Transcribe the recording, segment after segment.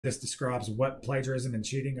This describes what plagiarism and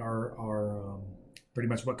cheating are pretty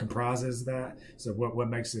much what comprises that. So what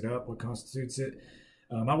makes it up, what constitutes it.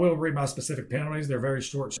 I will read my specific penalties. They're very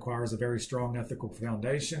short, requires a very strong ethical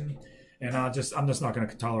foundation. And I'm just not going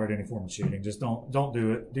to tolerate any form of cheating. Just don't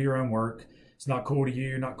do it. Do your own work. It's not cool to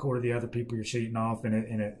you, not cool to the other people you're cheating off, and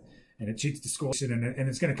it cheats the school, and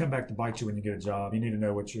it's going to come back to bite you when you get a job. You need to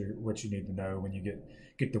know what you need to know when you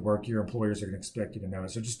get to work. Your employers are going to expect you to know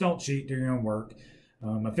it. So just don't cheat. Do your own work.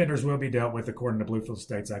 Offenders will be dealt with according to Bluefield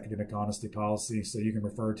State's academic honesty policy, so you can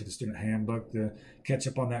refer to the student handbook to catch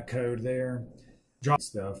up on that code there. Drop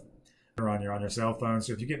stuff on your cell phone.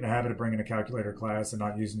 So if you get in the habit of bringing a calculator class and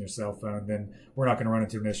not using your cell phone, then we're not going to run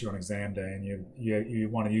into an issue on exam day, and you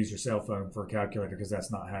want to use your cell phone for a calculator because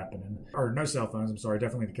that's not happening. Or no cell phones, I'm sorry,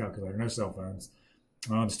 definitely the calculator, no cell phones.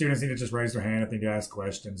 Students need to just raise their hand if they need to ask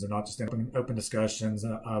questions and not just open discussions.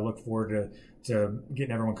 I look forward to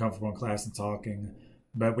getting everyone comfortable in class and talking,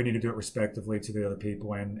 but we need to do it respectively to the other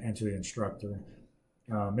people and to the instructor.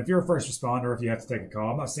 If you're a first responder, if you have to take a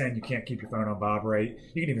call, I'm not saying you can't keep your phone on vibrate.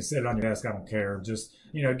 You can even sit it on your desk. I don't care. Just,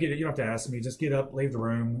 you don't have to ask me. Just get up, leave the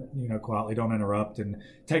room, quietly. Don't interrupt, and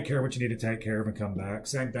take care of what you need to take care of and come back.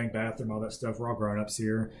 Same thing, bathroom, all that stuff. We're all grown-ups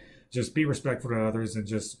here. Just be respectful to others and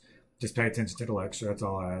just pay attention to the lecture. That's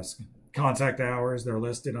all I ask. Contact hours, they're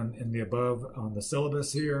listed in the above on the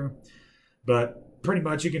syllabus here. But pretty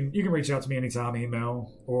much you can reach out to me anytime,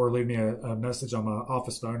 email, or leave me a message on my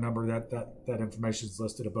office phone number. That information is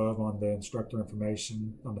listed above on the instructor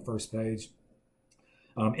information on the first page.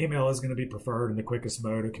 Email is going to be preferred and the quickest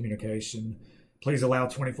mode of communication. Please allow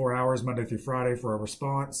 24 hours Monday through Friday for a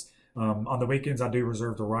response. On the weekends, I do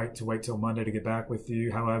reserve the right to wait till Monday to get back with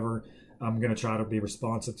you. However, I'm going to try to be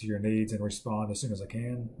responsive to your needs and respond as soon as I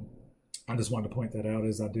can. I just wanted to point that out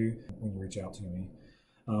as I do when you reach out to me.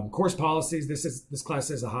 Course policies, this class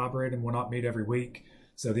is a hybrid and will not meet every week.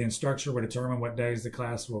 So the instructor will determine what days the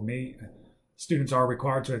class will meet. Students are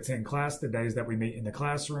required to attend class the days that we meet in the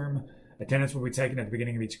classroom. Attendance will be taken at the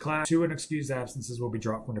beginning of each class. 2 unexcused absences will be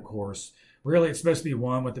dropped from the course. Really, it's supposed to be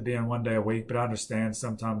 1 with it being 1 day a week, but I understand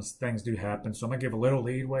sometimes things do happen. So I'm going to give a little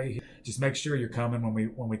leeway. Just make sure you're coming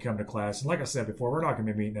when we come to class. And like I said before, we're not going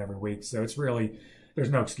to be meeting every week. So it's really, there's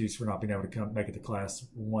no excuse for not being able to make it to class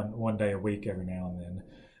one day a week every now and then.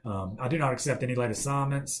 I do not accept any late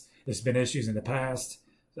assignments. There's been issues in the past.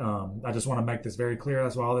 I just want to make this very clear.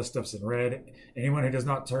 That's why all this stuff's in red. Anyone who does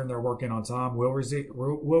not turn their work in on time will receive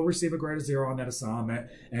a grade of 0 on that assignment.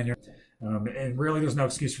 And really, there's no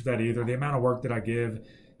excuse for that either. The amount of work that I give,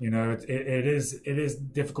 it is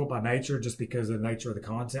difficult by nature, just because of the nature of the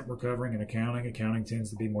content we're covering in accounting. Accounting tends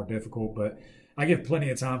to be more difficult, but I give plenty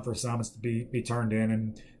of time for assignments to be turned in,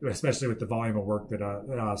 and especially with the volume of work that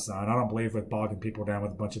I assign. I don't believe with bogging people down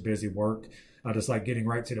with a bunch of busy work. I just like getting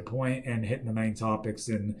right to the point and hitting the main topics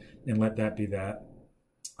and let that be that.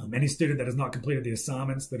 Any student that has not completed the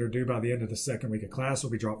assignments that are due by the end of the second week of class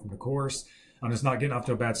will be dropped from the course. I'm just not getting off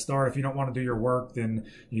to a bad start. If you don't want to do your work, then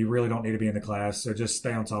you really don't need to be in the class. So just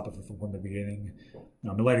stay on top of it from the beginning.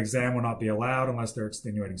 The late exam will not be allowed unless there are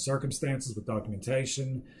extenuating circumstances with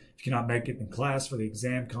documentation. If you cannot make it in class for the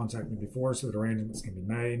exam, contact me before so that arrangements can be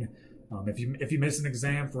made. If you miss an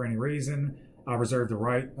exam for any reason, I reserve the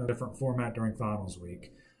right of a different format during finals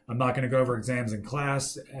week. I'm not going to go over exams in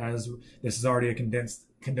class, as this is already a condensed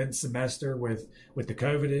semester with the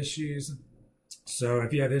COVID issues. So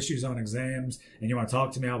if you have issues on exams and you want to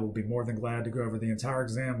talk to me, I will be more than glad to go over the entire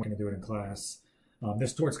exam. We're going to do it in class.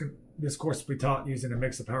 This course will be taught using a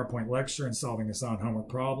mix of PowerPoint lecture and solving assigned homework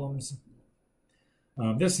problems.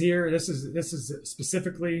 This is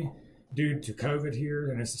specifically due to COVID here,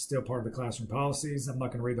 and this is still part of the classroom policies. I'm not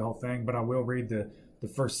going to read the whole thing, but I will read the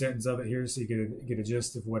first sentence of it here so you get a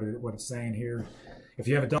gist of what it's saying here. If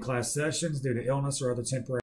you have adult class sessions due to illness or other temporary